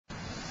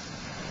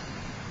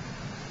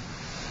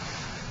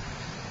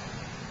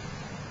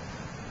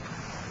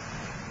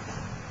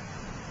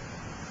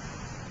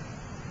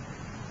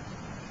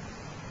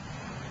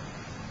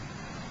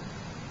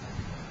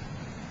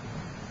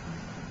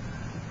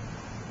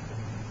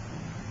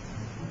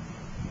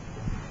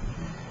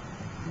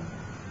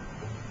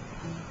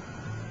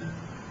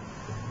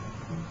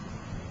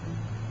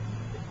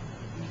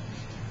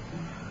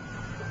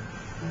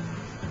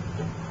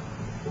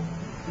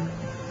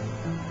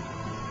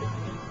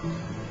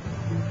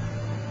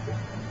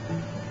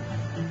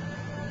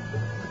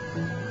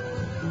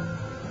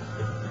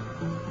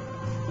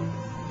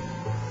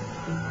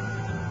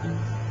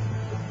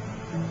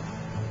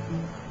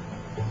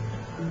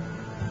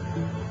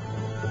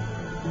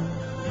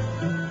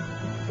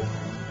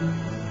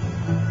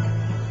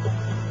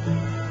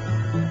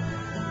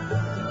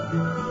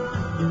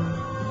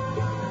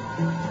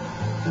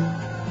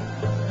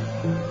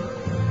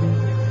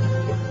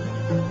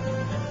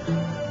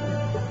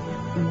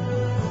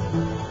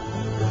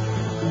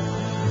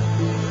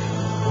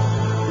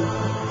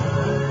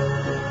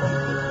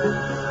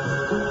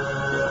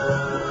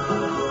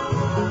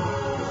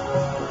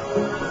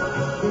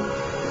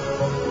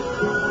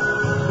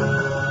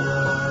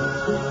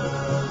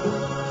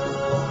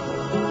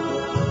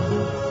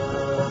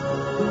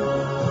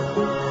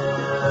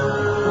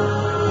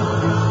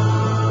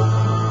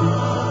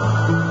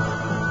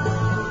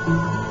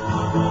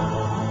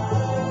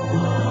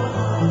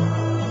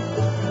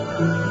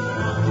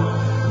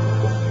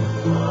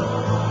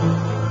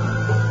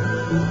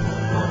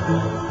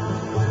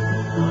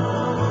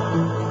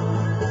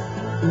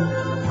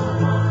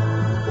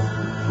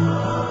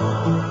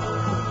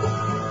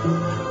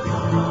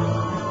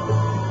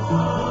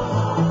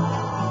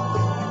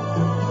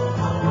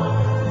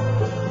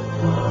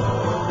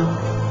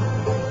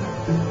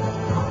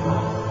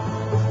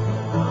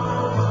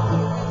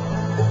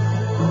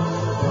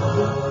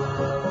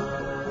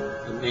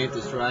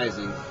Atlantis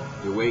Rising,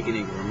 The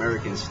Awakening of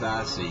American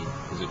Starseed,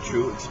 is a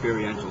true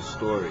experiential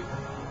story.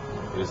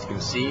 It is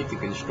conceived and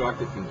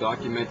constructed from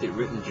documented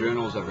written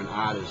journals of an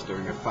artist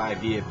during a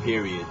 5-year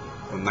period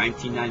from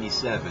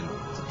 1997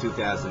 to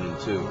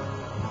 2002.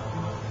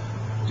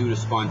 Due to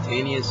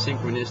spontaneous,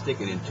 synchronistic,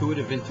 and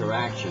intuitive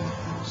interaction,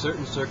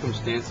 certain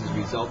circumstances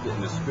resulted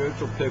in a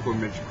spiritual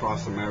pilgrimage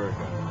across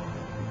America.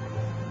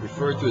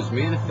 Referred to as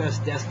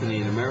manifest destiny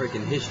in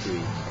American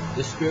history,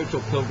 this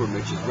spiritual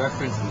pilgrimage is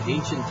referenced in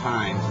ancient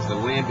times as the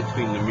land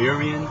between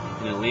Lemurian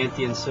and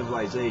Atlantean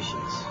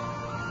civilizations.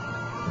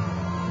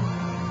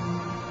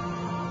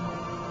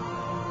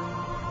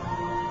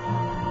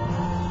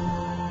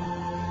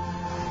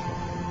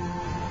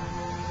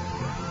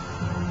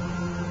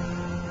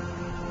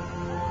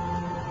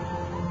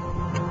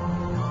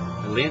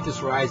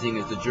 Atlantis Rising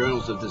is the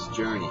journals of this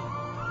journey.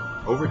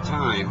 Over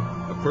time,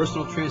 a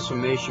personal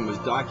transformation was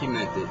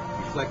documented,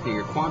 reflecting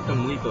a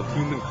quantum leap of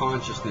human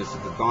consciousness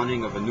at the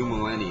dawning of a new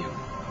millennium.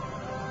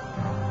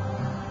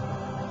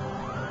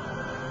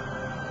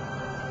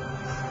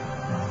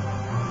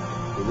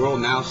 The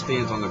world now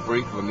stands on the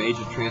brink of a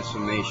major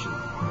transformation.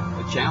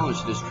 A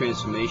challenge to this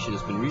transformation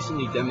has been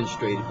recently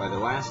demonstrated by the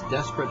last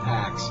desperate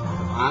acts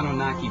of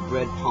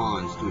Anunnaki-bred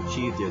pawns to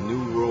achieve their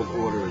New World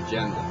Order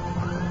agenda.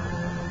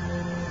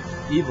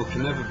 Evil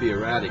can never be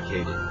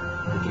eradicated.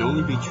 It can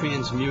only be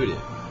transmuted.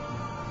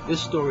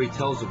 This story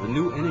tells of a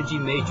new energy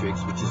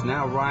matrix which is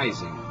now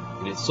rising,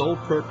 and its sole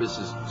purpose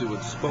is to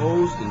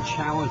expose and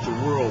challenge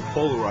a world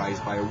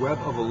polarized by a web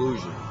of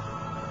illusion.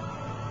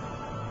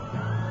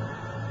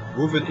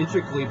 Woven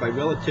intricately by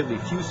relatively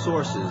few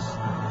sources,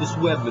 this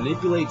web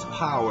manipulates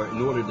power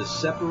in order to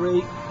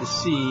separate,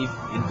 deceive,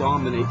 and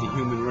dominate the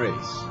human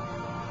race.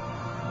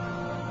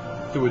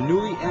 Through a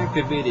newly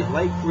activated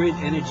light grid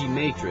energy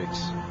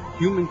matrix,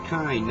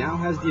 humankind now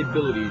has the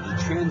ability to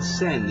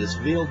transcend this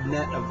veiled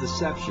net of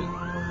deception.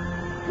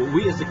 What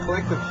we as a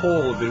collective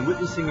whole have been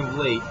witnessing of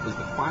late is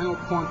the final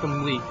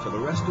quantum leap to the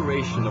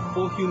restoration of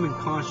full human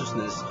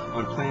consciousness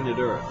on planet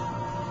Earth.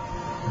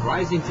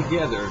 Rising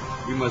together,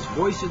 we must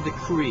voice a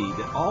decree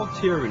that all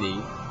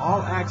tyranny,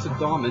 all acts of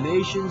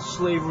domination,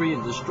 slavery,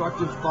 and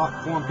destructive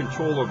thought form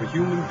control over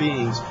human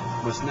beings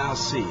must now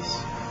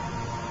cease.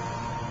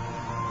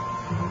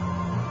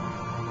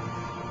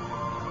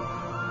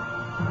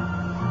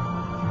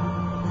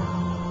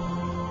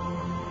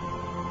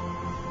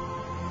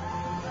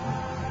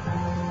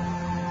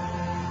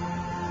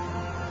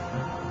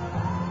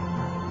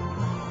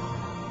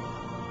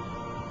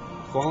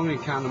 The following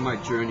account of my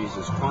journeys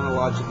is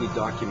chronologically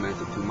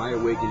documented through my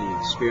awakening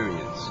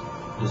experience.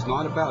 It is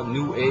not about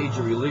New Age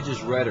or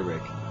religious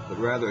rhetoric, but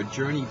rather a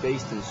journey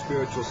based in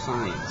spiritual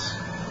science,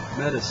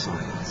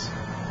 meta-science.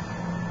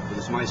 It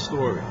is my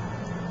story.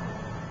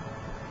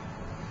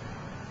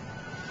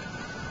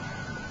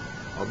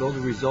 Although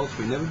the results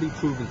may never be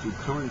proven through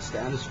current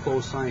status quo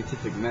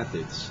scientific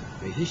methods,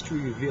 may history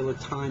reveal a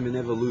time in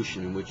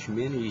evolution in which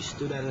humanity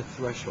stood at a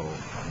threshold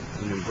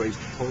and embraced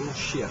a total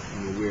shift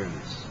in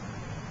awareness.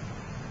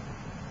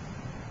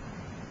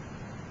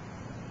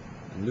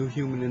 A new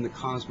human in the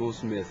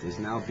cosmos myth is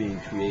now being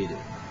created.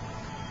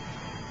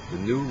 The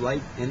new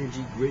light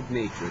energy grid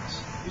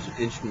matrix is an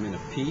instrument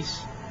of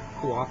peace,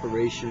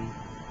 cooperation,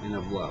 and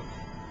of love.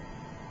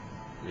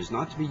 It is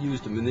not to be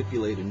used to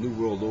manipulate a new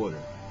world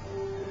order,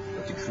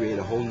 but to create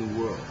a whole new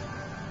world,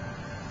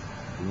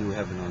 a new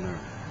heaven on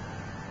earth.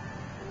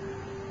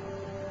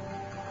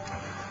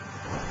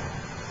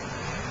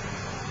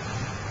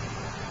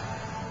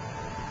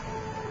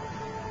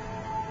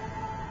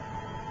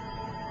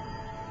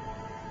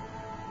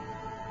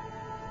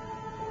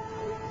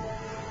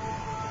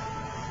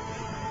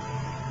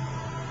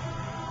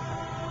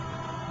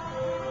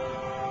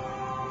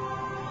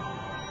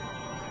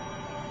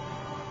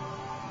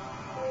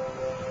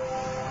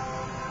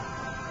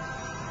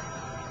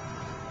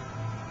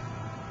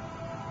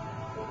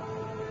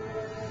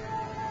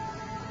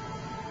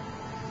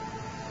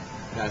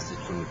 Passage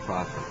from the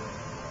Prophet.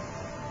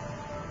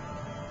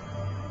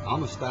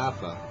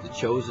 Al-Mustafa, the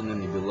chosen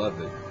and the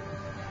beloved,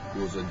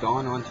 who was a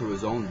dawn unto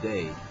his own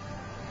day,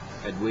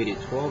 had waited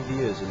 12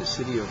 years in the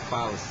city of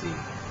Fallacy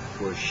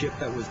for a ship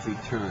that was to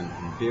return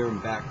and bear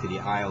him back to the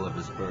isle of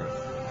his birth.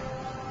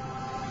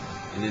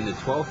 And in the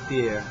 12th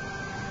year,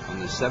 on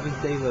the 7th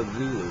day of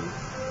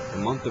Lilu, the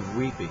month of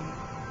reaping,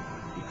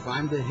 he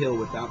climbed the hill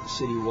without the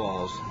city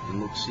walls and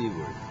looked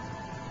seaward,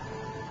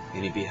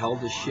 and he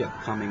beheld the ship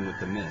coming with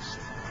the mist.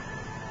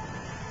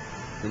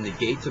 Then the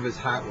gates of his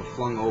heart were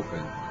flung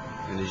open,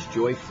 and his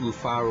joy flew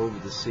far over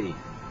the sea.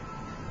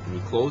 And he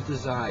closed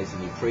his eyes,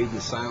 and he prayed in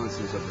the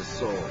silences of his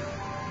soul.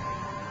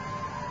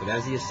 But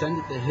as he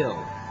ascended the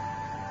hill,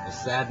 a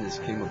sadness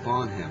came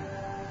upon him,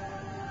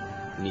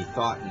 And he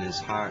thought in his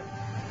heart,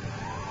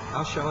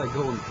 how shall I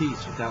go in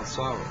peace without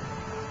sorrow?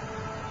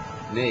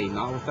 Nay,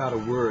 not without a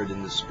word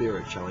in the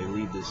spirit shall I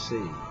leave this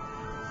city.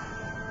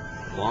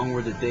 Long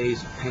were the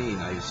days of pain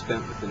I have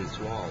spent within its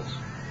walls,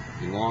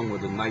 and long were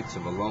the nights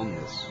of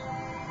aloneness.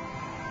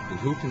 And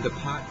who can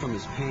depart from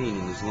his pain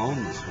and his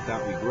loneliness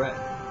without regret?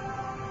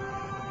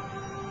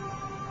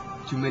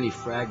 Too many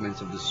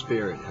fragments of the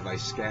spirit have I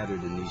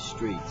scattered in these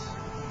streets,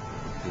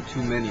 and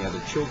too many are the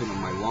children of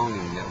my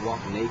longing that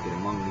walk naked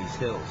among these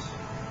hills,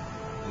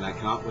 and I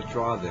cannot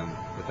withdraw them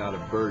without a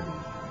burden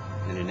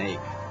and an ache.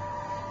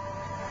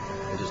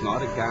 It is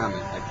not a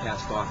garment I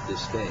cast off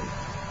this day,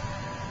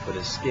 but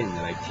a skin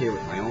that I tear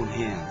with my own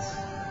hands.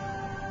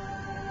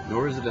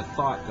 Nor is it a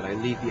thought that I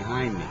leave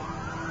behind me,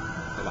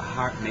 but a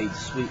heart made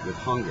sweet with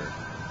hunger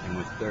and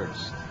with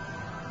thirst.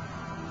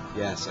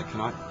 Yes, I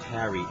cannot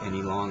tarry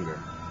any longer.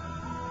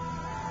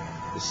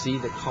 The sea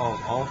that calls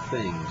all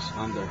things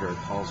under her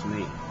calls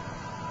me,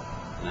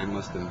 and I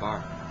must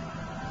embark.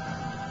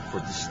 For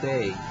to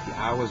stay, the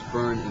hours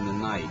burn in the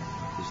night,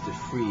 is to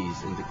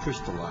freeze and to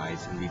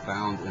crystallize and be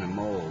bound in a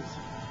mold.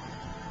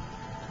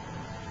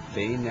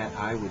 Fain that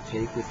I would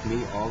take with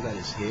me all that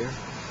is here,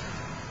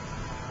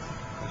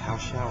 but how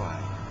shall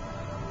I?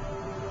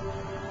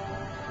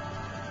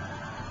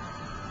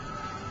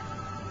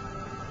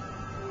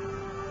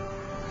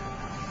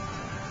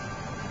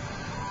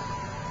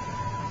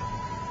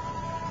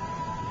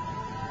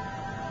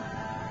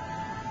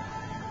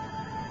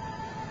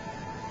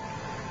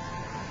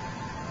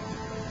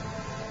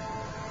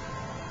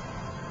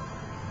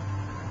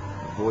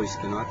 The voice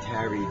cannot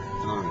tarry the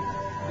tongue,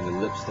 and the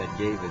lips that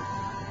gave it.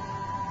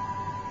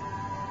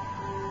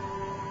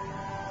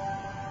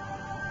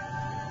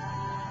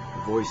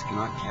 The voice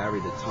cannot carry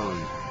the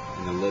tongue,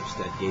 and the lips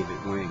that gave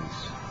it wings.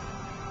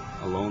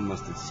 Alone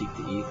must it seek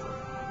the ether,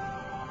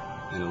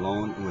 and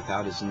alone and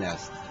without his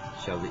nest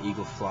shall the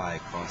eagle fly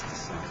across the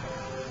sun.